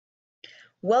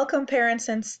Welcome parents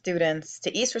and students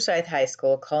to East Forsyth High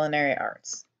School Culinary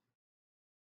Arts.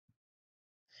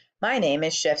 My name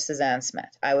is Chef Suzanne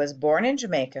Smatt. I was born in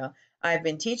Jamaica. I've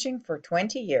been teaching for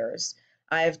 20 years.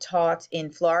 I've taught in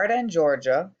Florida and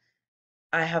Georgia.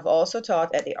 I have also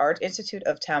taught at the Art Institute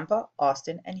of Tampa,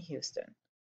 Austin, and Houston,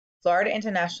 Florida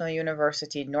International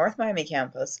University North Miami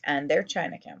campus, and their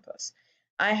China campus.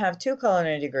 I have two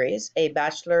culinary degrees, a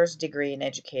bachelor's degree in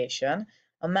education,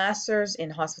 a master's in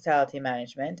hospitality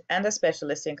management, and a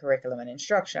specialist in curriculum and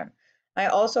instruction. I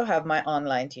also have my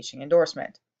online teaching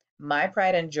endorsement. My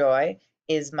pride and joy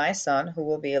is my son, who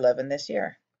will be 11 this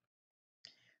year.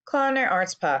 Culinary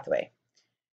Arts Pathway.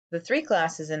 The three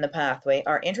classes in the pathway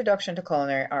are Introduction to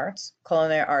Culinary Arts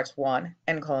 1,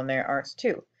 and Culinary Arts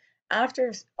 2.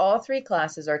 After all three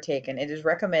classes are taken, it is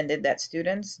recommended that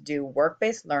students do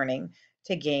work-based learning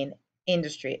to gain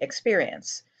industry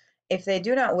experience. If they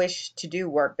do not wish to do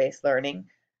work-based learning,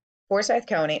 Forsyth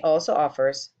County also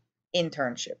offers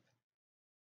internship.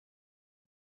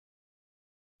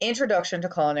 Introduction to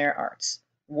Culinary Arts.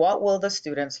 What will the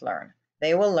students learn?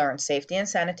 They will learn safety and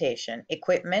sanitation,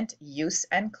 equipment use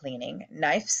and cleaning,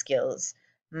 knife skills,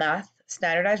 math,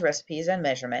 standardized recipes and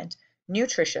measurement,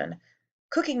 nutrition,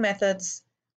 cooking methods,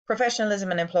 professionalism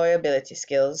and employability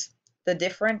skills, the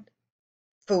different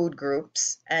food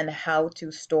groups and how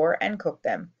to store and cook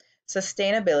them,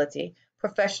 sustainability,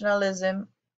 professionalism,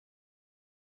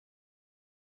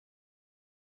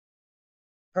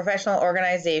 professional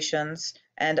organizations,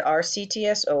 and our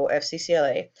CTSO,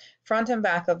 FCCLA, front and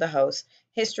back of the house,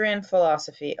 history and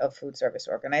philosophy of food service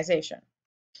organization.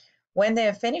 When they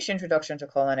have finished Introduction to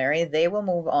Culinary, they will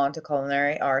move on to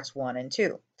Culinary Arts 1 and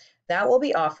 2. That will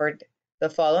be offered the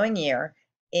following year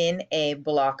in a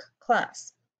block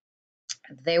class.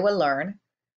 They will learn,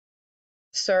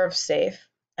 serve safe,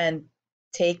 and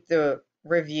take the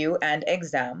review and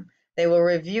exam. They will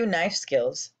review knife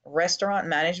skills, restaurant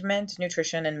management,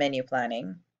 nutrition and menu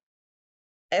planning,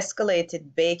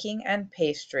 escalated baking and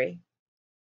pastry,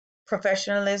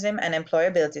 professionalism and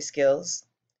employability skills,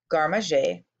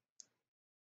 garde-manger,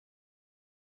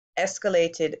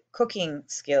 escalated cooking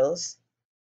skills,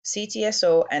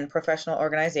 CTSO and professional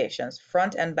organizations,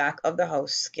 front and back of the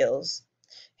house skills,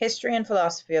 history and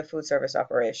philosophy of food service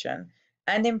operation,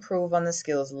 and improve on the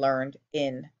skills learned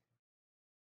in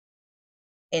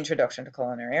Introduction to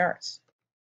Culinary Arts.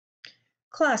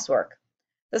 Classwork.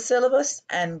 The syllabus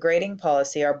and grading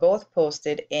policy are both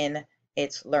posted in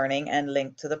its learning and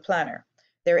linked to the planner.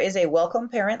 There is a welcome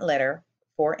parent letter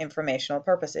for informational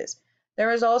purposes.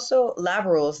 There is also lab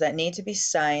rules that need to be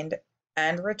signed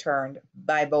and returned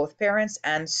by both parents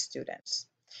and students.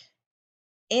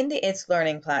 In the It's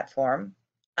Learning platform,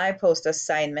 I post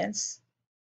assignments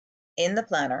in the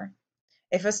planner.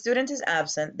 If a student is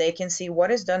absent, they can see what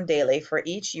is done daily for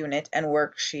each unit, and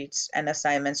worksheets and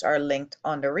assignments are linked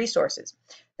under resources.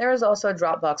 There is also a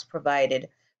Dropbox provided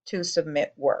to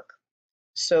submit work,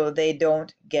 so they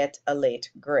don't get a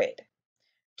late grade.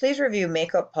 Please review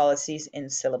makeup policies in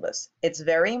syllabus. It's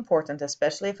very important,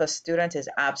 especially if a student is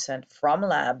absent from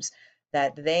labs,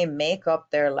 that they make up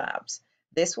their labs.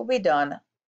 This will be done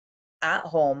at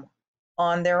home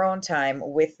on their own time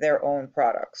with their own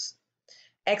products.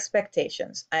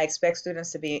 Expectations. I expect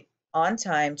students to be on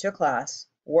time to class,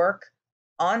 work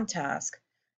on task,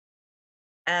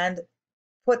 and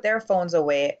put their phones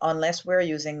away unless we're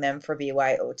using them for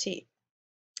BYOT.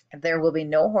 There will be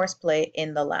no horseplay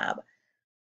in the lab.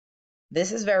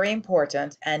 This is very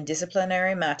important, and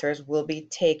disciplinary matters will be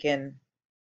taken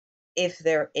if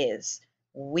there is.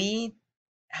 We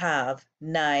have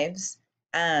knives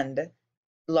and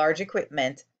large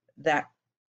equipment that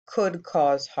could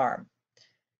cause harm.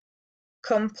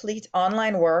 Complete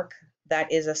online work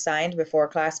that is assigned before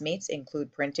class meets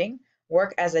include printing.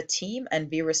 Work as a team and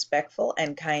be respectful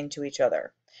and kind to each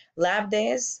other. Lab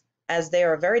days, as they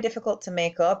are very difficult to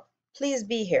make up, please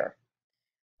be here.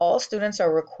 All students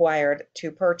are required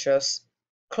to purchase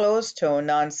closed-toe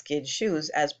non-skid shoes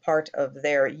as part of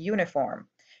their uniform.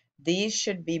 These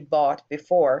should be bought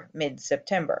before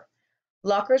mid-September.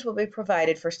 Lockers will be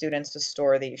provided for students to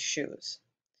store these shoes.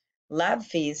 Lab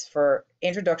fees for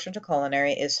Introduction to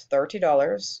Culinary is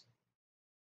 $30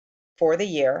 for the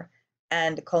year,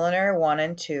 and Culinary 1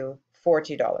 and 2,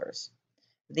 $40.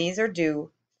 These are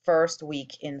due first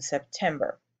week in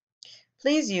September.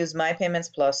 Please use My Payments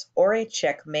Plus or a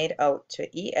check made out to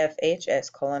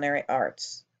EFHS Culinary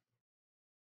Arts.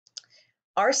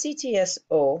 Our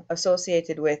CTSO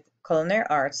associated with Culinary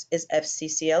Arts is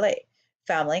FCCLA,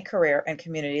 Family, Career, and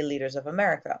Community Leaders of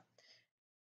America.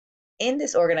 In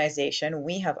this organization,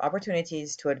 we have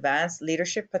opportunities to advance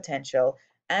leadership potential,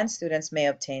 and students may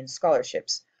obtain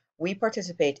scholarships. We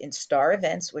participate in STAR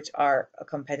events, which are a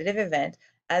competitive event,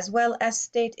 as well as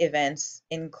state events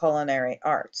in culinary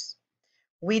arts.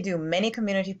 We do many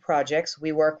community projects.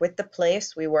 We work with the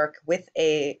place, we work with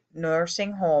a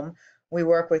nursing home, we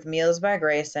work with Meals by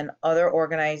Grace and other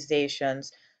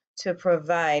organizations to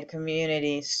provide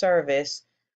community service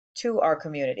to our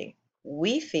community.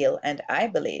 We feel, and I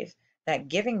believe, that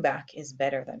giving back is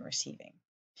better than receiving.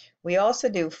 We also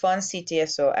do fun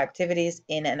CTSO activities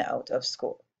in and out of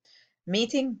school.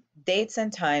 Meeting dates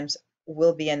and times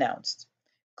will be announced.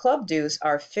 Club dues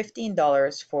are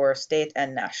 $15 for state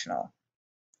and national.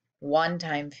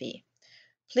 One-time fee.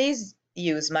 Please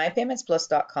use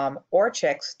mypaymentsplus.com or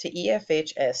checks to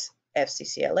EFHS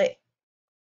FCCLA.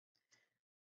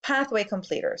 Pathway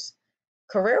completers.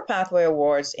 Career Pathway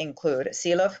Awards include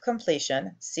Seal of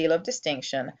Completion, Seal of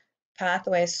Distinction,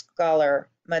 Pathway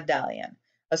Scholar Medallion.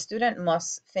 A student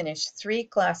must finish 3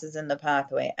 classes in the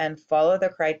pathway and follow the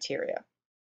criteria.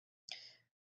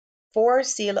 For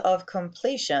Seal of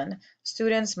Completion,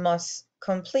 students must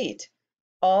complete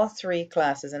all 3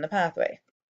 classes in the pathway.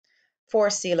 For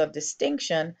Seal of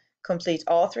Distinction, complete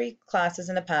all 3 classes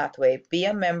in the pathway, be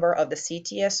a member of the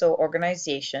CTSO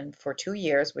organization for 2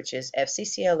 years, which is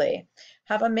FCCLA,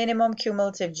 have a minimum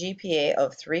cumulative GPA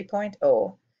of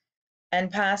 3.0,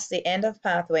 and pass the end of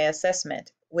pathway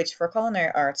assessment, which for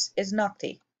culinary arts is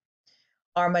NOCTI.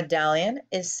 Our medallion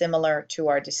is similar to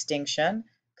our distinction,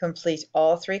 complete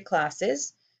all 3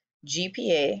 classes,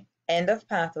 GPA, end of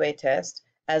pathway test,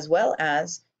 as well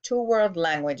as 2 world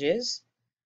languages,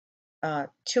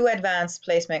 2 advanced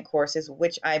placement courses,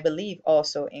 which I believe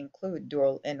also include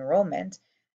dual enrollment,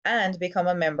 and become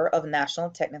a member of National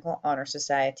Technical Honor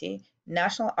Society,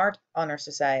 National Art Honor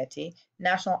Society,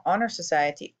 National Honor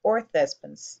Society, or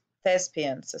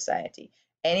Thespian Society.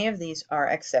 Any of these are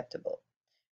acceptable.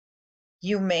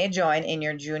 You may join in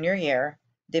your junior year,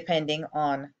 depending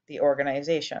on the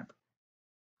organization.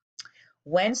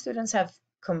 When students have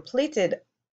completed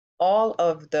all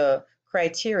of the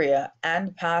criteria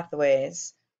and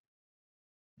pathways,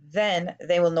 then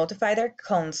they will notify their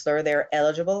counselor they're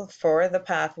eligible for the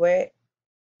pathway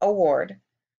award.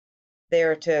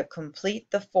 They're to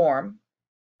complete the form.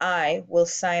 I will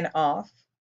sign off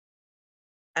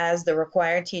as the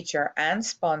required teacher and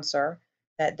sponsor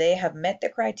that they have met the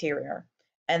criteria,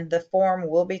 and the form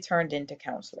will be turned into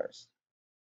counselors.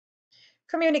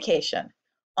 Communication.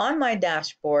 On my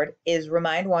dashboard is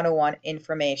Remind 101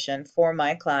 information for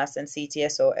my class and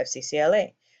CTSO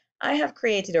FCCLA. I have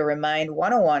created a Remind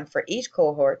 101 for each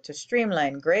cohort to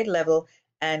streamline grade level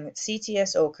and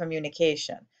CTSO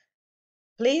communication.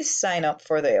 Please sign up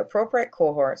for the appropriate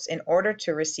cohorts in order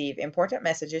to receive important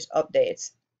messages,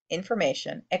 updates,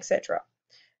 information, etc.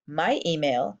 My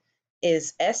email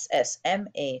is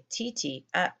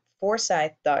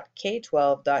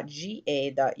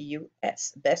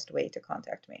ssmatt@forsyth.k12.ga.us. Best way to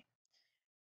contact me.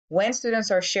 When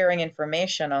students are sharing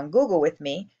information on Google with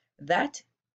me, that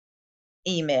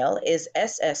email is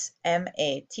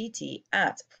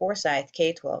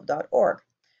ssmatt@forsythk12.org.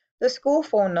 The school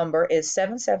phone number is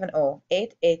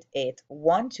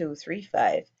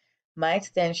 770-888-1235. My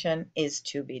extension is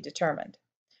to be determined.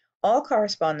 All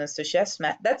correspondence to Chef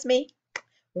Smatt, that's me,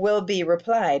 will be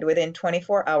replied within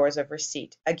 24 hours of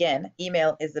receipt. Again,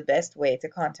 email is the best way to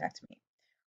contact me.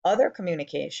 Other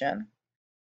communication.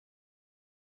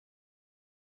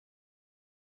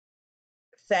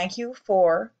 Thank you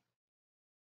for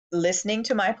listening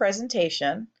to my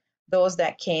presentation. Those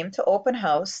that came to open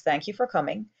house, thank you for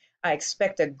coming. I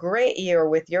expect a great year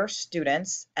with your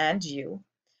students and you.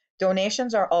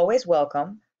 Donations are always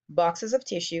welcome. Boxes of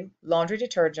tissue, laundry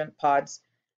detergent pods,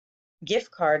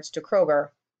 gift cards to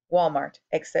Kroger, Walmart,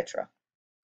 etc.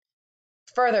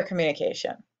 Further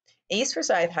communication. East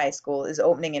Forsyth High School is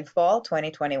opening in fall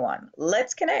 2021.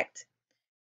 Let's connect.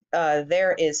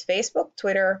 There is Facebook,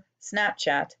 Twitter,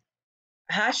 Snapchat,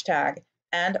 hashtag,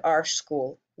 and our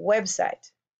school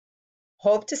website.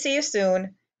 Hope to see you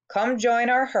soon. Come join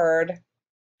our herd.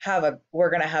 We're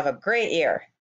going to have a great year.